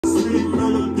sweet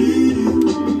melody.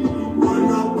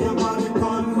 Wind up your body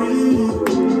on me.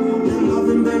 Your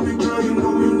loving, baby girl, you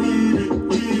know you need it,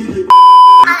 need it.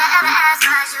 All I ever asked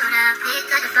was you to pick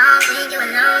up the phone when you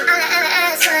alone. All I ever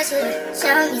asked was you to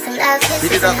show me some love,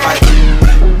 kisses and hugs.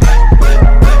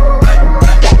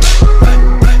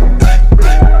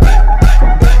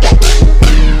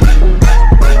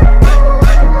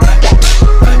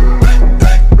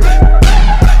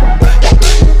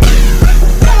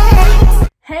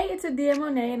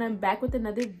 And I'm back with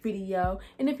another video,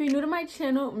 and if you're new to my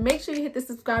channel, make sure you hit the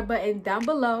subscribe button down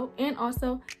below and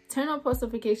also turn on post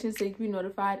notifications so you can be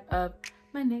notified of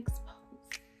my next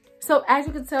post. So as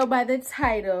you can tell by the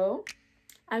title,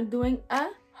 I'm doing a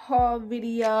haul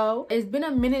video. It's been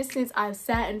a minute since I've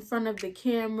sat in front of the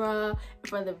camera, in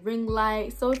front of the ring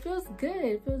light, so it feels good.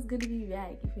 It feels good to be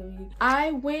back, you feel me?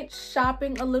 I went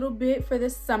shopping a little bit for the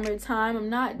summertime. I'm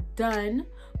not done,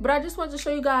 but I just wanted to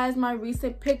show you guys my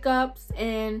recent pickups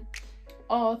and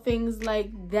all things like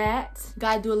that.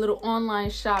 Gotta do a little online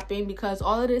shopping because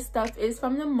all of this stuff is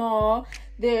from the mall.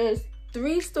 There's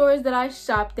 3 stores that I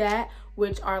shopped at,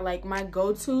 which are like my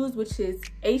go-tos, which is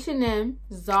H&M,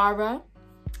 Zara,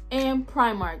 and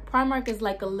Primark. Primark is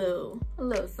like a little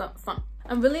something.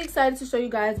 I'm really excited to show you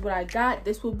guys what I got.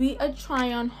 This will be a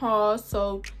try-on haul,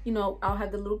 so you know, I'll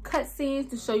have the little cutscenes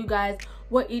to show you guys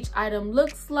what each item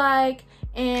looks like,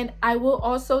 and I will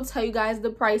also tell you guys the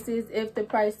prices if the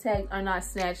price tags are not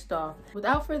snatched off.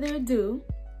 Without further ado,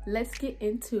 let's get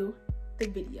into the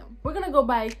video. We're gonna go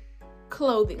by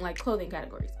clothing, like clothing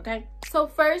categories, okay? So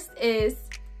first is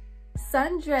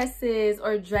sundresses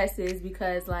or dresses,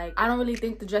 because like I don't really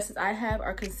think the dresses I have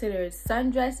are considered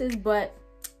sundresses, but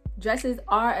dresses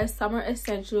are a summer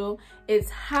essential. It's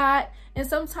hot and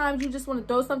sometimes you just want to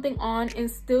throw something on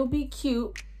and still be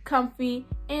cute, comfy,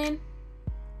 and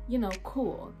you know,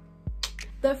 cool.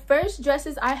 The first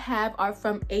dresses I have are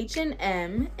from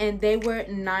H&M and they were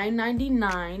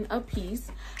 $9.99 a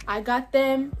piece. I got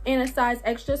them in a size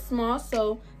extra small,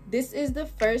 so this is the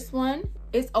first one.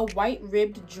 It's a white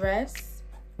ribbed dress,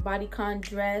 bodycon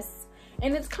dress,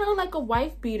 and it's kind of like a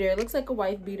wife beater. It looks like a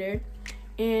wife beater,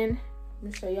 and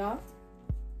let me show y'all.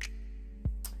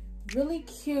 Really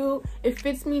cute. It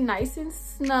fits me nice and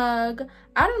snug.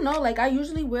 I don't know, like I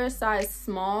usually wear a size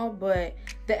small, but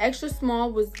the extra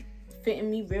small was fitting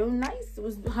me real nice. It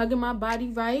was hugging my body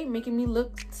right, making me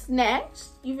look snatched,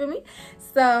 you feel me?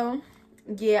 So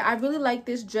yeah, I really like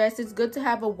this dress. It's good to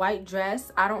have a white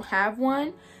dress. I don't have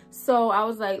one, so I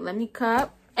was like, let me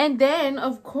cup. And then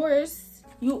of course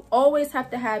you always have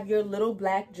to have your little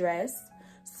black dress.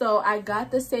 So I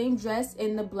got the same dress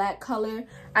in the black color.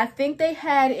 I think they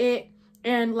had it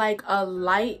in like a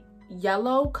light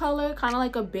yellow color, kind of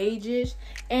like a beigeish,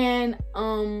 and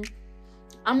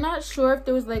I'm not sure if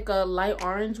there was like a light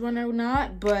orange one or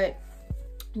not, but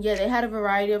yeah, they had a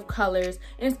variety of colors,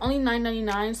 and it's only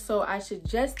 $9.99, so I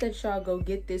suggest that y'all go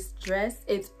get this dress.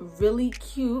 It's really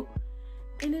cute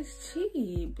and it's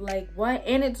cheap. Like what?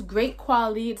 And it's great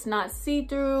quality. It's not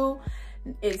see-through.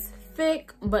 It's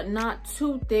thick but not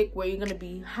too thick where you're gonna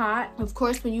be hot. Of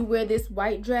course, when you wear this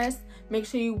white dress, make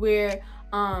sure you wear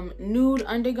nude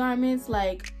undergarments,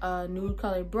 like a nude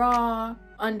colored bra,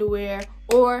 underwear,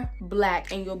 or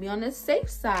black, and you'll be on the safe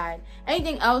side.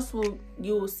 Anything else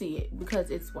you will see it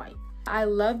because it's white. I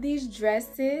love these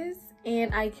dresses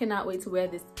and I cannot wait to wear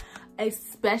this,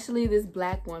 especially this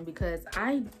black one, because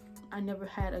I never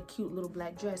had a cute little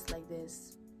black dress like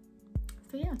this.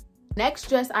 So yeah. Next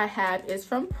dress I have is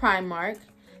from Primark.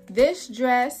 This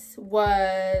dress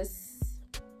was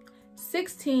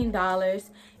 $16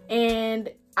 and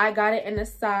I got it in a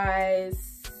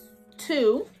size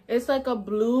 2. It's like a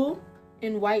blue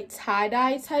and white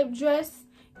tie-dye type dress,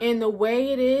 and the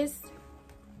way it is,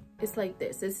 it's like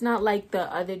this. It's not like the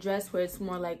other dress where it's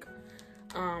more like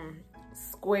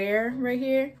square right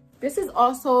here. This is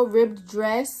also a ribbed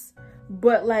dress,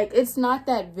 but like it's not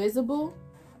that visible.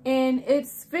 And it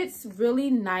fits really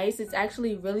nice. It's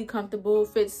actually really comfortable,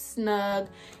 fits snug,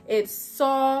 it's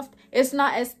soft. It's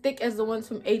not as thick as the ones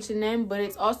from H&M, but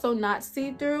it's also not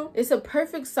see-through. It's a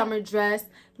perfect summer dress.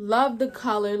 Love the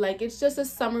color. Like, it's just a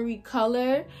summery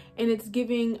color and it's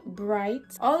giving bright.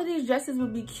 All of these dresses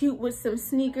would be cute with some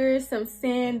sneakers, some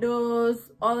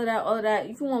sandals, all of that.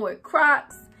 If you want to wear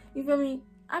Crocs, you feel me?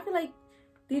 I feel like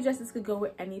these dresses could go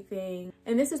with anything.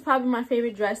 And this is probably my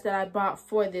favorite dress that I bought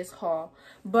for this haul.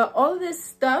 But all of this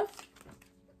stuff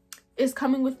is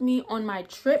coming with me on my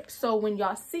trip. So when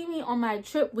y'all see me on my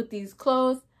trip with these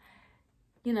clothes,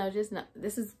 you know, just know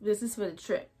this is for the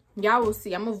trip. Y'all will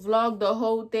see. I'm gonna vlog the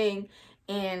whole thing.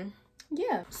 And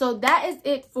yeah. So that is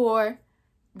it for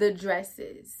the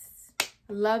dresses.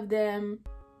 Love them.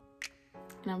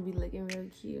 and I'll be looking real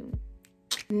cute.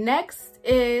 Next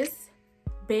is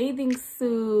bathing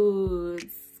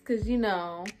suits, because you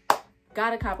know,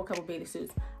 gotta cop a couple bathing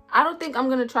suits. I don't think I'm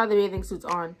gonna try the bathing suits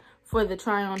on for the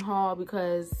try on haul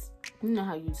because you know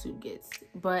how YouTube gets,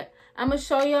 but I'm gonna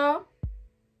show y'all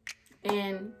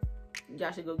and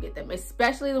y'all should go get them,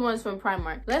 especially the ones from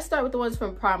Primark. Let's start with the ones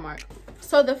from Primark.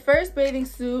 So the first bathing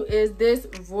suit is this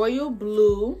royal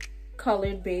blue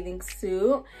colored bathing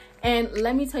suit, and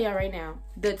let me tell y'all right now,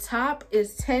 the top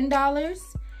is $10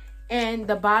 and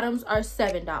the bottoms are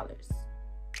 $7.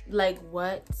 Like,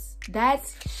 what?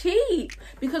 That's cheap,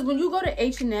 because when you go to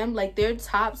H&M, like, their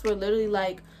tops were literally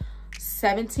like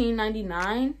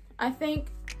 $17.99, I think,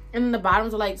 and the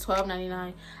bottoms are like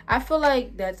 $12.99. I feel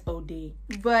like that's OD,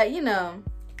 but you know,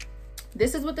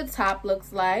 this is what the top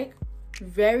looks like.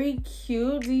 Very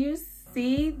cute. Do you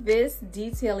see this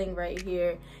detailing right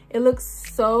here? It looks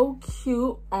so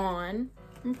cute on.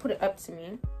 Let me put it up to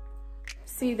me.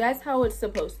 See, that's how it's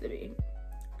supposed to be,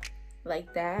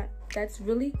 like that. That's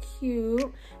really cute.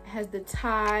 It has the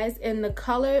ties and the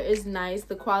color is nice.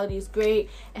 The quality is great.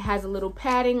 It has a little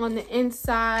padding on the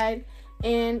inside,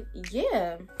 and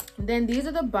yeah. Then these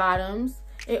are the bottoms.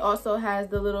 It also has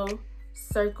the little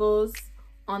circles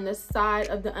on the side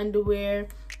of the underwear.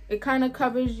 It kind of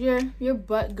covers your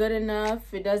butt good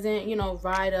enough. It doesn't, you know,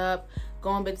 ride up,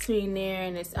 going between there,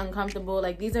 and it's uncomfortable.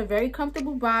 Like, these are very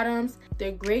comfortable bottoms.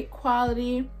 They're great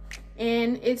quality,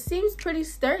 and it seems pretty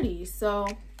sturdy. So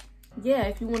yeah,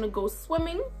 if you want to go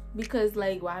swimming, because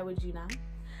like, why would you not?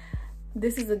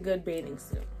 This is a good bathing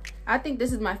suit. I think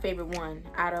this is my favorite one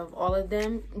out of all of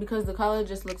them because the color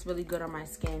just looks really good on my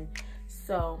skin.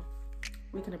 So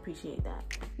we can appreciate that.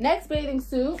 Next bathing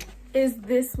suit is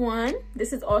this one.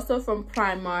 This is also from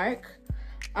Primark.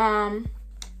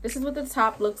 This is what the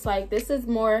top looks like. This is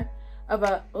more of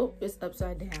a, oh, it's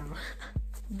upside down.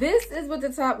 This is what the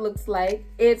top looks like.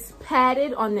 It's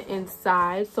padded on the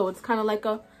inside, so it's kind of like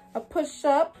a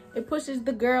push-up. It pushes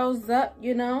the girls up,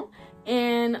 you know,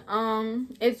 and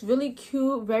it's really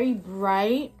cute, very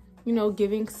bright, you know,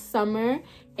 giving summer.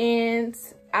 And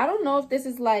I don't know if this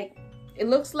is like, it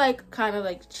looks like kind of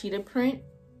like cheetah print,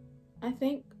 I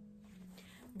think,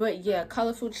 but yeah,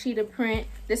 colorful cheetah print.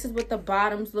 This is what the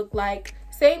bottoms look like.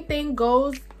 Same thing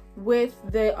goes with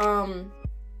the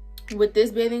with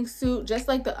this bathing suit, just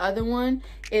like the other one.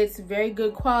 It's very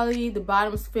good quality. The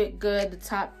bottoms fit good, the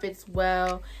top fits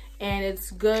well, and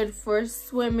it's good for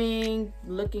swimming,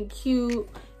 looking cute.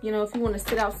 You know, if you want to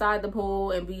sit outside the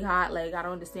pool and be hot, like, I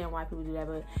don't understand why people do that,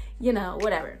 but you know,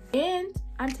 whatever. And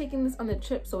I'm taking this on the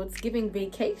trip, so it's giving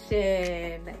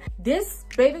vacation. This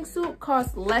bathing suit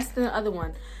costs less than the other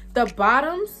one. The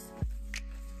bottoms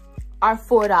are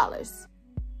 $4.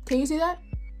 Can you see that?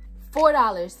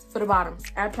 $4 for the bottoms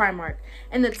at Primark,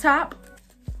 and the top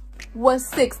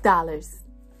was $6.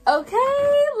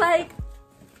 Okay, like,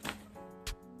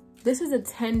 this is a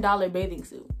 $10 bathing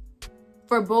suit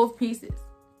for both pieces.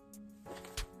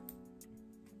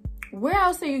 Where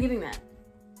else are you getting that?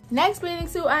 Next bathing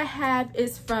suit I have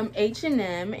is from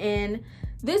H&M, and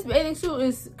this bathing suit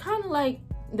is kind of like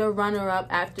the runner-up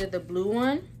after the blue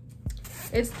one.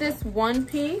 It's this one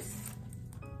piece.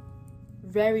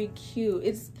 Very cute.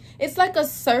 It's like a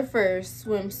surfer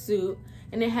swimsuit,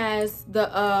 and it has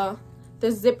the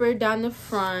zipper down the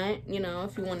front, you know,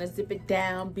 if you want to zip it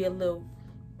down, be a little.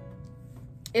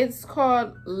 It's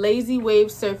called Lazy Wave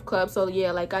Surf Club. So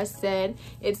yeah, like I said,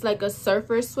 it's like a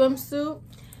surfer swimsuit,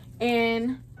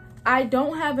 and I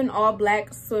don't have an all black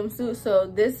swimsuit, so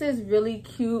this is really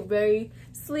cute, very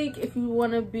sleek if you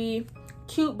want to be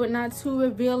cute but not too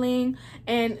revealing.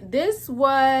 And this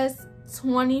was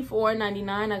 $24.99.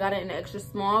 I got it in an extra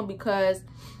small because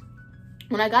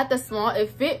when I got the small, it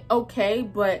fit okay,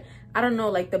 but I don't know,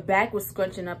 like the back was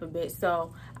scrunching up a bit,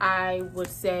 so I would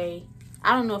say,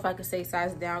 I don't know if I could say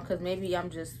size down because maybe I'm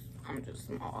just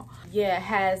small. Yeah, it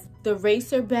has the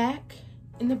racer back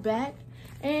in the back,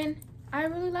 and I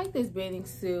really like this bathing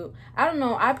suit. I don't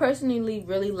know, I personally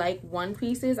really like one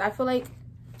pieces. I feel like,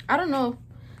 I don't know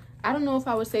if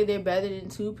I would say they're better than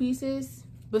two pieces,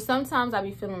 but sometimes I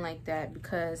be feeling like that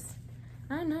because,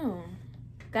 I don't know.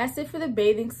 That's it for the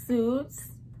bathing suits.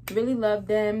 Really love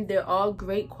them. They're all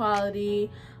great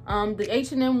quality. The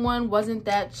H&M one wasn't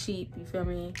that cheap, you feel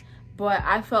me? But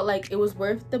I felt like it was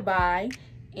worth the buy,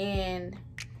 and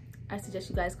I suggest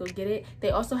you guys go get it. They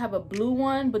also have a blue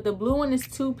one, but the blue one is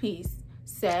two-piece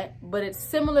set, but it's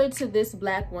similar to this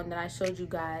black one that I showed you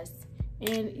guys.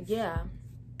 And yeah.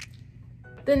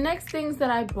 The next things that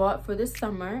I bought for this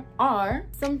summer are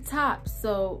some tops.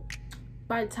 So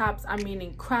by tops, I'm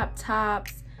meaning crop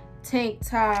tops, tank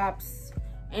tops,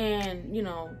 and, you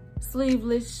know,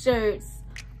 sleeveless shirts,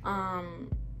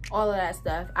 all of that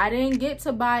stuff. I didn't get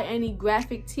to buy any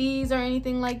graphic tees or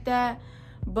anything like that,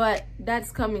 but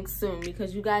that's coming soon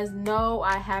because you guys know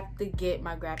I have to get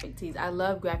my graphic tees. I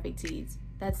love graphic tees.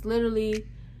 That's literally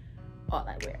all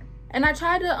I wear. And I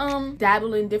try to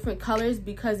dabble in different colors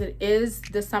because it is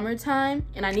the summertime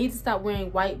and I need to stop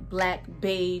wearing white, black,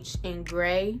 beige, and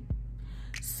gray.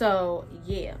 So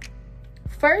yeah.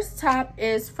 First top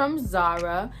is from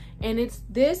Zara and it's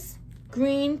this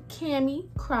green cami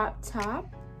crop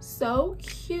top. So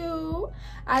cute.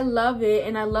 I love it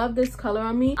and I love this color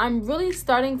on me. I'm really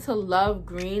starting to love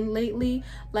green lately.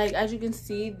 Like as you can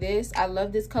see this, I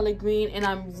love this color green and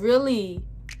I'm really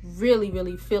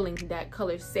feeling that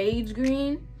color sage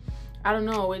green. I don't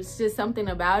know, it's just something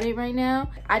about it right now.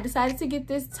 I decided to get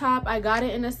this top. I got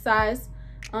it in a size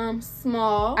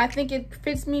small. I think it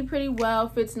fits me pretty well,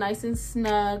 fits nice and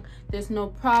snug. There's no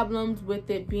problems with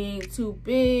it being too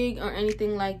big or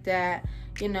anything like that.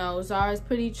 You know, Zara's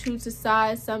pretty true to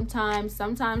size sometimes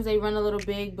they run a little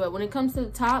big, but when it comes to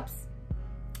the tops,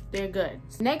 they're good.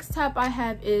 Next top I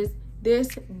have is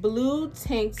this blue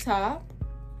tank top.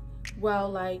 Well,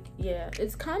 like, yeah,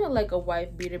 it's kind of like a wife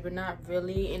beater, but not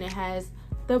really. And it has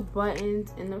the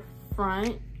buttons in the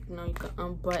front. You know, you can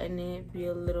unbutton it, be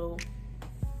a little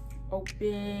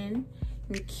open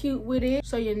and cute with it.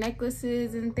 Show your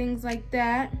necklaces and things like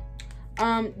that.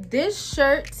 This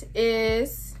shirt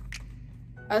is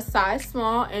a size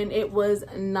small and it was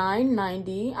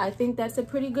 $9.90. I think that's a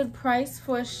pretty good price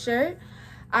for a shirt.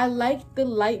 I like the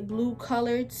light blue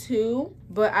color too,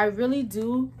 but I really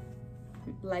do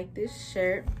like this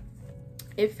shirt.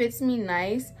 It fits me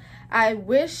nice. I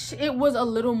wish it was a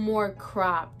little more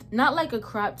cropped, not like a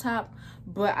crop top,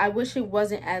 but I wish it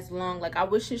wasn't as long. Like I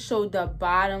wish it showed the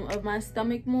bottom of my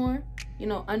stomach more, you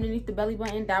know, underneath the belly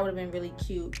button. That would have been really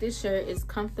cute. This shirt is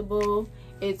comfortable.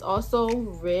 It's also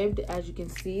ribbed, as you can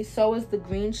see. So is the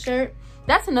green shirt.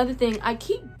 That's another thing, I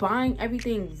keep buying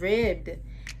everything ribbed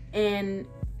and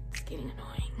it's getting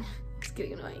annoying. It's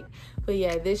getting annoying. But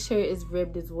yeah, this shirt is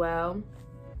ribbed as well.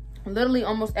 Literally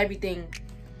almost everything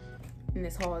in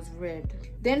this haul is ribbed.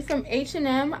 Then from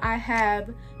H&M, I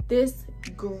have this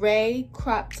gray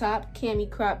crop top, cami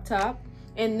crop top.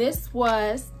 And this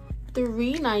was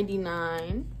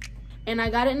 $3.99. And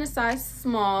I got it in a size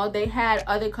small. They had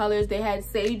other colors. They had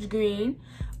sage green,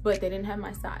 but they didn't have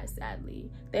my size,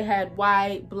 sadly. They had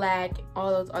white, black,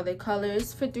 all those other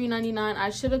colors for $3.99.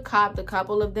 I should have copped a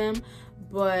couple of them,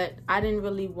 but I didn't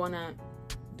really want to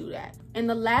do that. And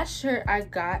the last shirt I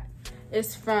got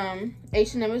is from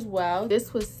H&M as well.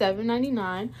 This was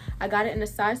 $7.99. I got it in a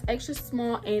size extra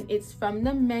small and it's from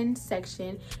the men's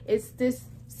section. It's this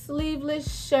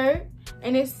sleeveless shirt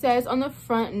and it says on the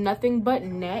front nothing but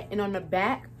net, and on the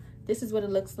back this is what it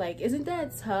looks like. Isn't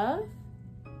that tough?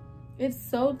 It's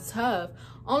so tough.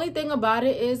 Only thing about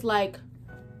it is like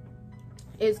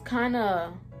it's kind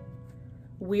of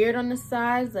weird on the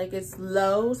sides, like it's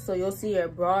low, so you'll see your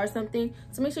bra or something.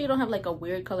 So make sure you don't have like a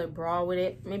weird colored bra with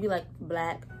it. Maybe like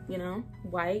black, you know,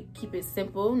 white. Keep it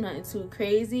simple, nothing too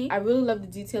crazy. I really love the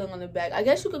detailing on the back. I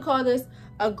guess you could call this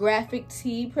a graphic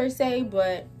tee per se,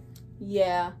 but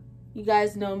yeah, you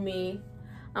guys know me.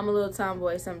 I'm a little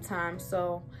tomboy sometimes,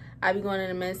 so I be going in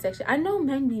the men's section. I know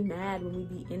men be mad when we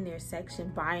be in their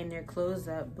section buying their clothes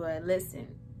up, but listen,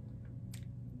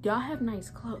 y'all have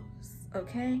nice clothes,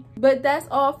 okay? But that's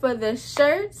all for the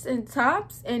shirts and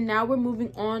tops, and now we're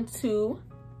moving on to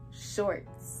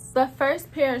shorts. The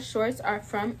first pair of shorts are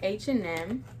from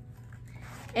H&M,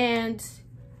 and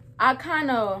I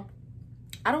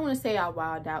don't want to say I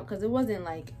wowed out because it wasn't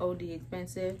like OD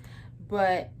expensive,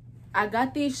 but I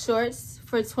got these shorts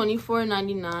for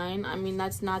 $24.99. I mean,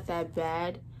 that's not that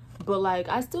bad, but like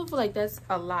I still feel like that's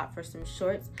a lot for some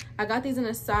shorts. I got these in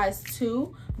a size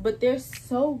 2, but they're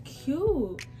so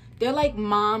cute. They're like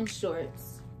mom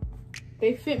shorts.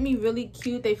 They fit me really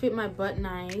cute. They fit my butt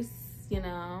nice, you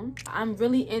know. I'm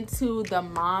really into the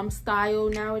mom style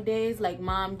nowadays, like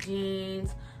mom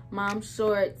jeans, mom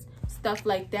shorts, stuff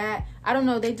like that. I don't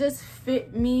know, they just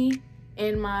fit me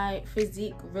and my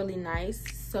physique really nice.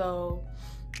 So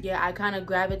yeah, I kind of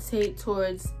gravitate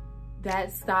towards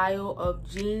that style of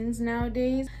jeans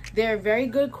nowadays. They're very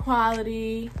good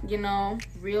quality, you know,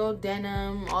 real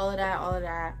denim, all of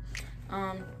that.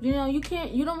 You know, you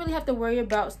don't really have to worry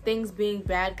about things being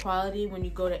bad quality when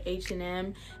you go to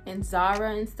H&M and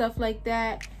Zara and stuff like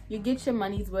that. You get your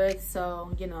money's worth,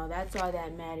 so you know, that's all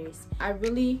that matters. I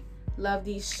really love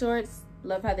these shorts,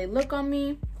 love how they look on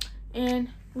me, and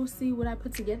we'll see what I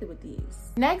put together with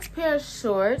these. Next pair of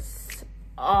shorts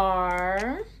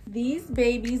are these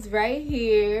babies right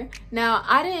here. Now,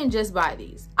 I didn't just buy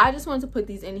these. I just wanted to put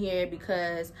these in here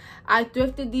because I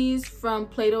thrifted these from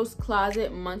Plato's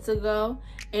Closet months ago.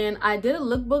 And I did a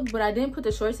lookbook, but I didn't put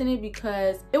the shorts in it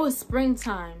because it was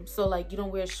springtime. So, like, you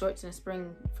don't wear shorts in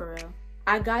spring for real.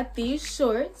 I got these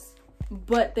shorts,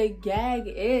 but the gag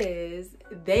is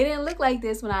they didn't look like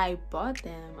this when I bought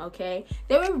them, okay?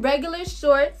 They were regular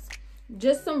shorts,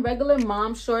 just some regular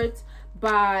mom shorts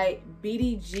by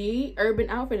BDG Urban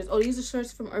Outfitters. Oh, these are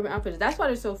shorts from Urban Outfitters. That's why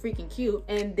they're so freaking cute.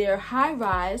 And they're high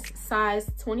rise,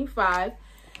 size 25.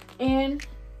 And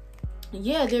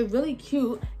yeah, they're really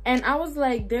cute. And I was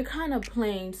like, they're kind of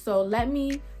plain, so let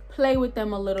me play with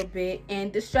them a little bit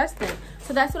and distress them.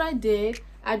 So that's what I did.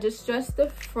 I distressed the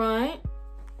front.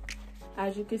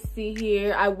 As you can see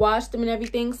here, I washed them and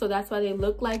everything, so that's why they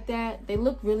look like that. They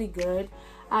look really good.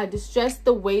 I distressed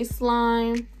the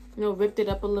waistline, you know, ripped it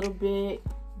up a little bit,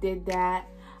 did that.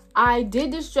 I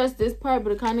did distress this part,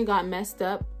 but it kind of got messed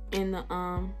up in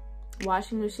the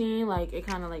washing machine. Like, it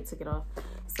kind of like took it off.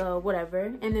 So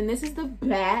whatever. And then this is the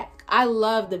back. I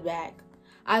love the back.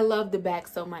 I love the back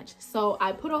so much. So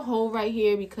I put a hole right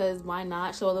here because why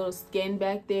not? Show a little skin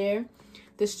back there.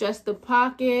 Distress the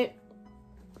pocket.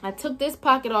 I took this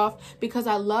pocket off because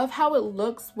I love how it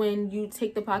looks when you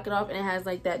take the pocket off and it has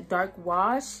like that dark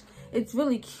wash. It's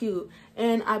really cute.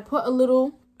 And I put a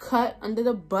little cut under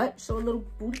the butt. Show a little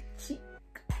booty cheek.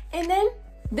 And then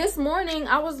this morning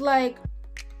I was like,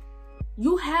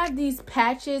 you have these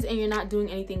patches and you're not doing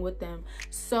anything with them.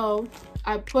 So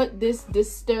I put this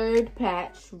disturbed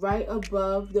patch right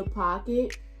above the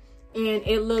pocket and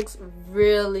it looks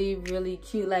really, really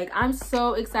cute. Like, I'm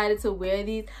so excited to wear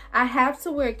these. I have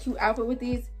to wear a cute outfit with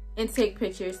these and take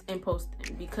pictures and post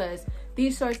them because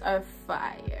these shorts are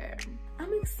fire.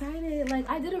 I'm excited. Like,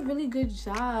 I did a really good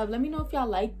job. Let me know if y'all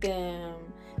like them.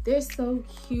 They're so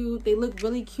cute. They look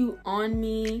really cute on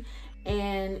me.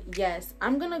 And yes,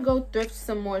 I'm gonna go thrift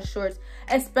some more shorts,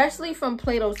 especially from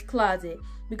Plato's Closet,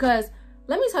 because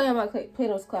let me tell you about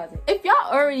Plato's Closet. If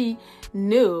y'all already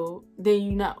knew, then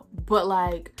you know, but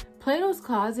like, Plato's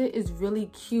Closet is really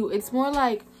cute. It's more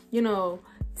like, you know,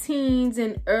 teens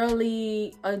and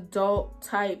early adult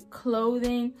type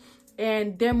clothing,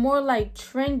 and they're more like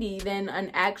trendy than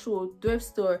an actual thrift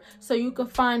store. So you can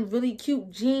find really cute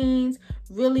jeans,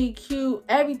 really cute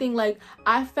everything. Like,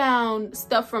 I found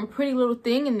stuff from Pretty Little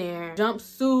Thing in there,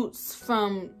 jumpsuits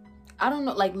from, I don't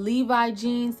know, like Levi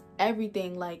jeans,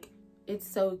 everything. Like, it's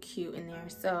so cute in there.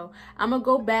 So I'm gonna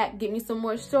go back, get me some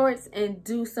more shorts and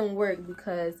do some work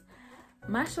because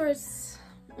my shorts,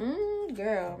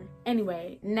 girl.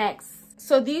 Anyway, next.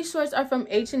 So these shorts are from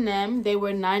H&M. They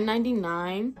were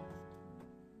 $9.99.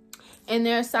 And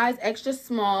they're a size extra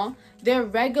small. They're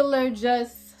regular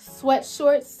just sweat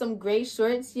shorts, some gray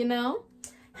shorts, you know.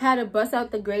 Had to bust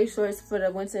out the gray shorts for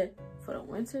the winter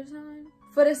time,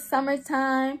 for the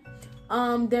summertime.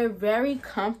 They're very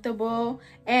comfortable,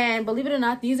 and believe it or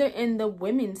not, these are in the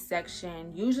women's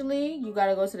section. Usually you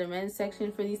gotta go to the men's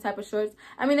section for these type of shorts.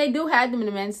 I mean, they do have them in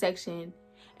the men's section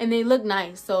and they look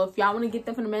nice, so if y'all want to get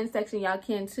them from the men's section, y'all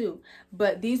can too.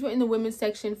 But these were in the women's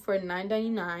section for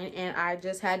 $9.99, and I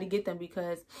just had to get them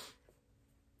because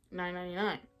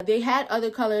 $9.99. They had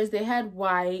other colors. They had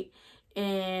white,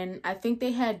 and I think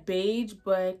they had beige,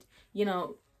 but you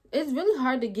know, it's really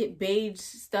hard to get beige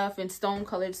stuff and stone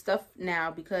colored stuff now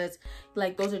because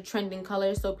like those are trending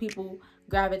colors, so people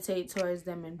gravitate towards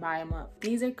them and buy them up.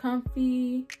 These are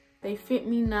comfy. They fit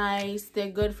me nice.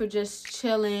 They're good for just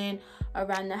chilling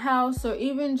around the house, or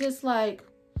even just like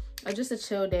just a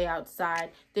chill day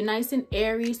outside. They're nice and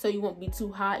airy, so you won't be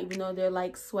too hot, even though they're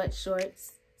like sweat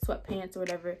shorts, sweatpants or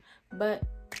whatever. But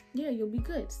yeah, you'll be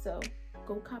good. So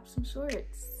go cop some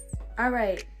shorts. All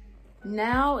right,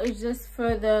 now it's just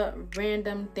for the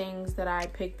random things that I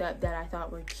picked up that I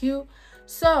thought were cute.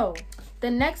 So the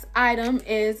next item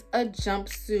is a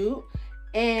jumpsuit,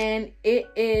 and it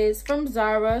is from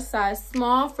Zara, size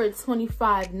small, for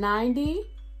 $25.90.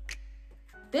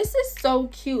 This is so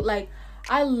cute. Like,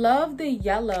 I love the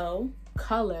yellow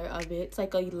color of it. It's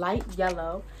like a light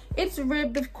yellow. It's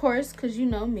ribbed, of course, because you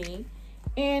know me.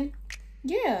 And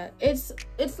yeah, it's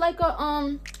like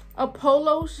a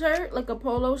polo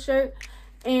shirt,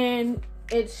 and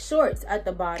it's shorts at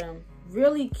the bottom.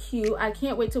 Really cute. I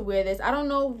can't wait to wear this. I don't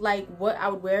know like what I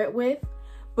would wear it with,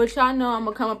 but y'all know I'm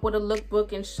gonna come up with a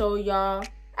lookbook and show y'all.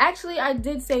 Actually, I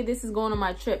did say this is going on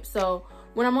my trip, so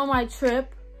when I'm on my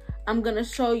trip, I'm gonna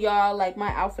show y'all like my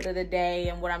outfit of the day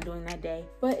and what I'm doing that day.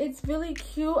 But it's really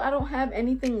cute. I don't have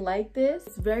anything like this.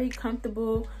 It's very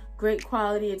comfortable, great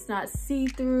quality. It's not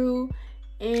see-through,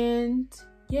 and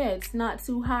yeah, it's not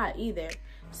too hot either.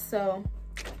 So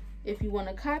if you want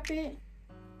to cop it,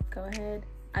 go ahead.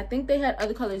 I think they had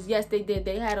other colors. Yes, they did.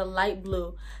 They had a light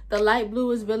blue. The light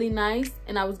blue is really nice,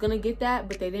 and I was gonna get that,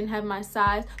 but they didn't have my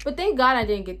size. But thank God I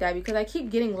didn't get that, because I keep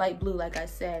getting light blue, like I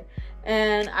said.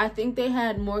 And I think they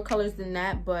had more colors than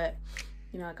that, but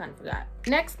you know, I kind of forgot.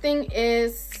 Next thing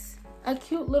is a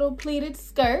cute little pleated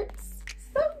skirt.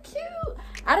 So cute.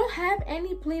 I don't have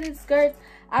any pleated skirts.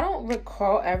 I don't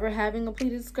recall ever having a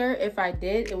pleated skirt. If I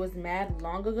did, it was mad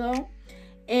long ago.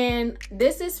 And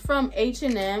this is from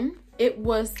H&M. It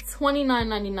was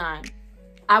 $29.99.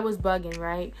 I was bugging,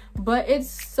 right? But it's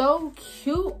so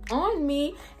cute on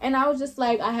me, and I was just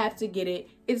like, I have to get it.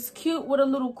 It's cute with a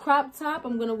little crop top.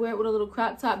 I'm gonna wear it with a little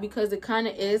crop top because it kind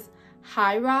of is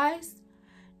high rise,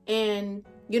 and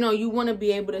you know, you want to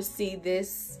be able to see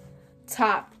this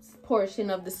top portion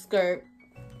of the skirt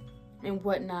and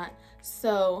whatnot.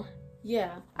 So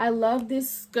yeah, I love this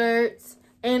skirt,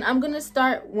 and I'm gonna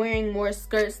start wearing more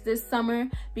skirts this summer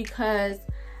because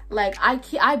like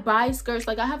I buy skirts.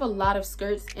 Like I have a lot of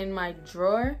skirts in my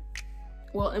drawer,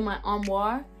 well, in my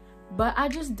armoire, but I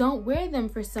just don't wear them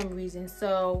for some reason.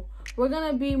 So we're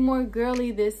gonna be more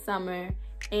girly this summer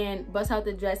and bust out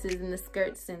the dresses and the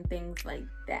skirts and things like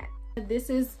that. This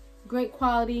is great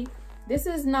quality. This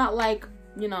is not like,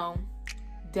 you know,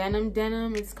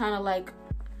 denim. It's kind of like,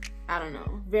 I don't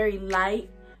know, very light,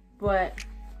 but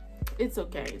it's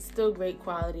okay. It's still great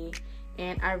quality,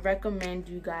 and I recommend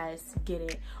you guys get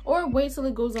it, or wait till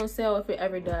it goes on sale if it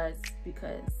ever does,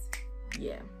 because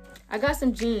yeah. I got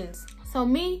some jeans. So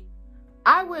me,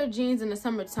 I wear jeans in the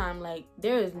summertime. Like,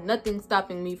 there is nothing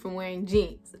stopping me from wearing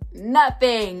jeans.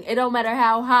 Nothing. It don't matter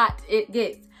how hot it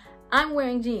gets. I'm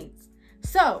wearing jeans.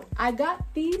 So I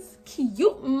got these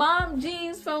cute mom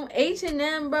jeans from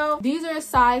H&M, bro. These are a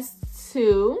size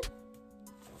 2.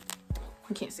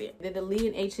 You can't see it. They're the Lee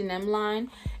and H&M line,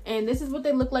 and this is what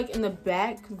they look like in the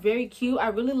back. Very cute. I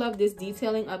really love this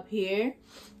detailing up here.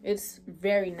 It's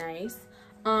very nice.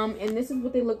 And this is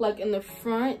what they look like in the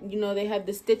front. You know, they have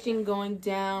the stitching going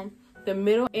down the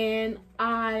middle, and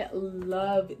I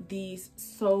love these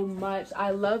so much. I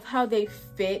love how they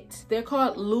fit. They're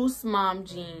called loose mom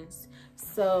jeans.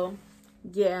 So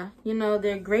yeah, you know,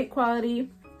 they're great quality,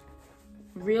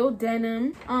 real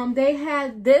denim. They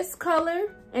had this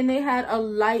color, and they had a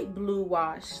light blue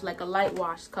wash, like a light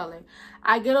wash color.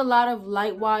 I get a lot of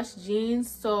light wash jeans,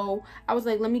 so I was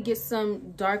like, let me get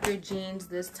some darker jeans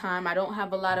this time. I don't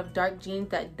have a lot of dark jeans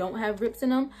that don't have rips in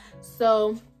them,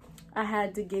 so I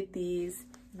had to get these.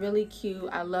 Really cute.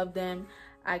 I love them.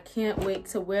 I can't wait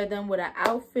to wear them with an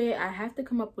outfit. I have to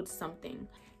come up with something.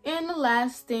 And the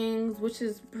last things, which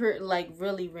is like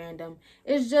really random,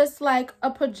 is just like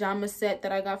a pajama set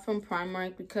that I got from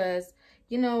Primark, because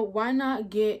you know, why not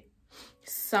get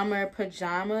summer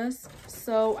pajamas?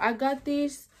 So I got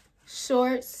these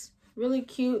shorts, really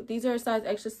cute. These are a size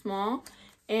extra small,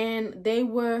 and they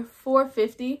were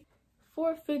 $4.50.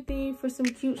 $4.50 for some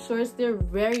cute shorts. They're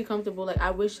very comfortable. Like,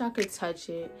 I wish I could touch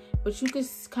it, but you could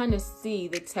kind of see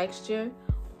the texture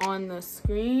on the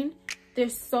screen. They're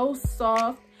so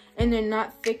soft, and they're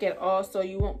not thick at all, so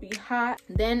you won't be hot.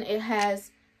 Then it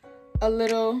has a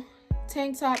little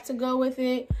tank top to go with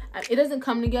it. It doesn't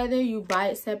come together, you buy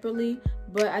it separately,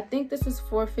 but I think this was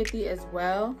 $4.50 as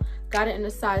well. Got it in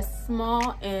a size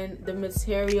small, and the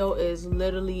material is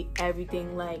literally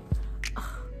everything. Like,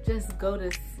 just go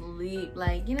to sleep,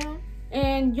 like, you know.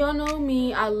 And y'all know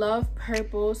me, I love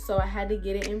purple, so I had to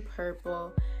get it in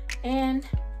purple. And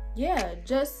yeah,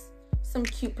 just some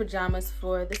cute pajamas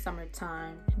for the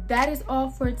summertime. That is all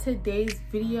for today's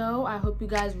video. I hope you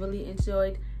guys really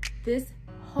enjoyed this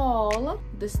haul.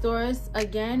 The stores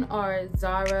again are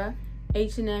Zara,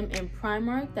 H&M, and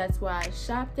Primark. That's where I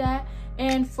shopped at.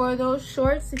 And for those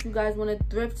shorts, if you guys want to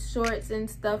thrift shorts and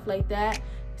stuff like that,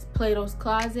 it's Plato's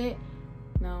Closet.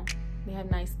 No, they have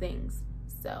nice things,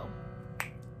 so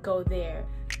go there.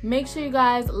 Make sure you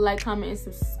guys like, comment, and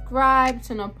subscribe.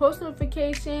 Turn on post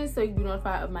notifications so you can be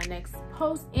notified of my next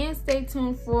post, and stay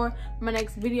tuned for my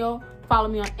next video. Follow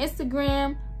me on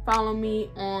Instagram, follow me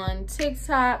on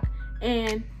TikTok,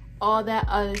 and all that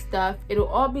other stuff. It'll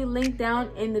all be linked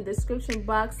down in the description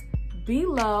box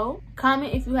below.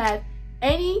 Comment if you have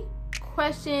any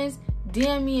questions.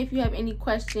 DM me if you have any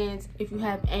questions. If you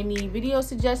have any video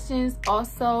suggestions,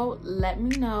 also let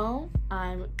me know.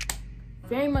 I'm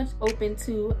very much open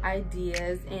to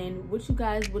ideas and what you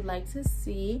guys would like to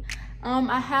see.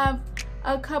 I have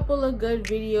a couple of good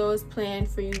videos planned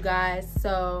for you guys,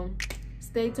 so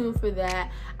stay tuned for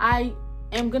that. I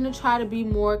am gonna try to be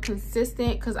more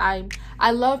consistent, because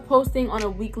I love posting on a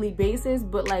weekly basis,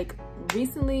 but like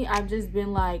recently I've just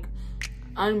been like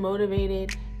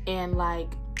unmotivated, and like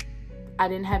I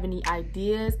didn't have any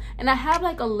ideas. And I have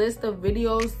like a list of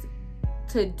videos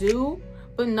to do,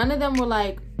 but none of them were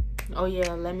like, oh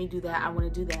yeah, let me do that, I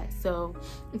want to do that. So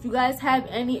if you guys have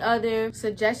any other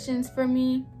suggestions for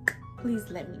me, please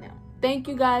let me know. Thank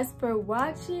you guys for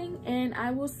watching, and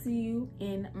I will see you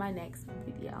in my next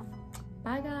video.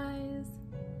 Bye guys.